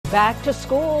Back to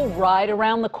school right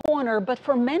around the corner, but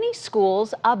for many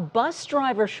schools, a bus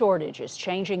driver shortage is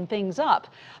changing things up.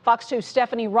 Fox 2's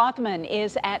Stephanie Rothman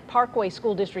is at Parkway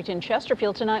School District in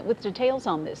Chesterfield tonight with details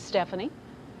on this. Stephanie.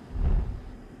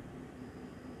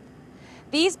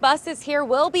 These buses here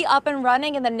will be up and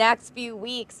running in the next few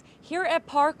weeks. Here at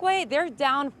Parkway, they're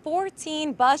down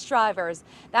 14 bus drivers.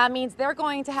 That means they're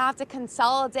going to have to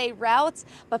consolidate routes,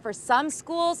 but for some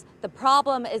schools, the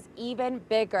problem is even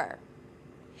bigger.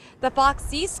 The Fox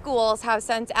C schools have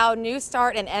sent out new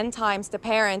start and end times to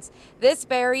parents. This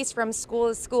varies from school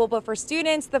to school, but for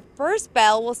students, the first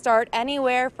bell will start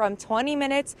anywhere from 20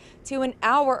 minutes to an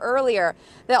hour earlier.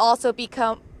 They'll also be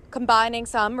combining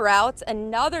some routes,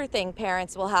 another thing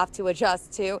parents will have to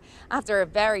adjust to after a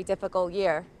very difficult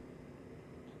year.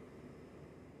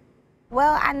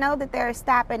 Well, I know that they're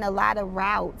stopping a lot of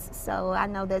routes, so I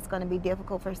know that's going to be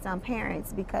difficult for some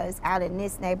parents because out in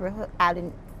this neighborhood, out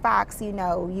in Fox, you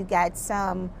know, you got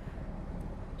some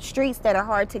streets that are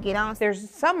hard to get on. There's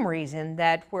some reason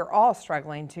that we're all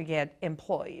struggling to get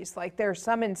employees. Like there's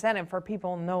some incentive for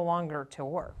people no longer to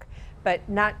work, but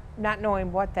not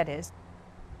knowing what that is.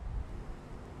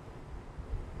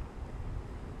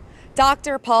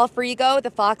 Dr. Paul Frigo, the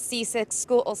Fox C6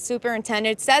 school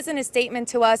superintendent, says in a statement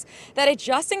to us that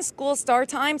adjusting school start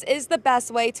times is the best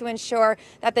way to ensure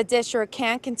that the district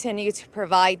can continue to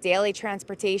provide daily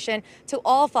transportation to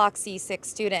all Fox C6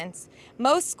 students.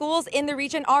 Most schools in the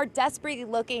region are desperately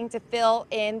looking to fill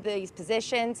in these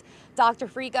positions. Dr.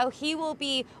 Frigo, he will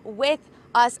be with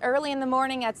us early in the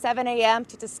morning at 7 a.m.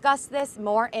 to discuss this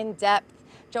more in depth.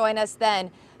 Join us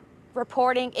then.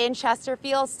 Reporting in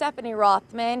Chesterfield, Stephanie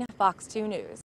Rothman, Fox 2 News.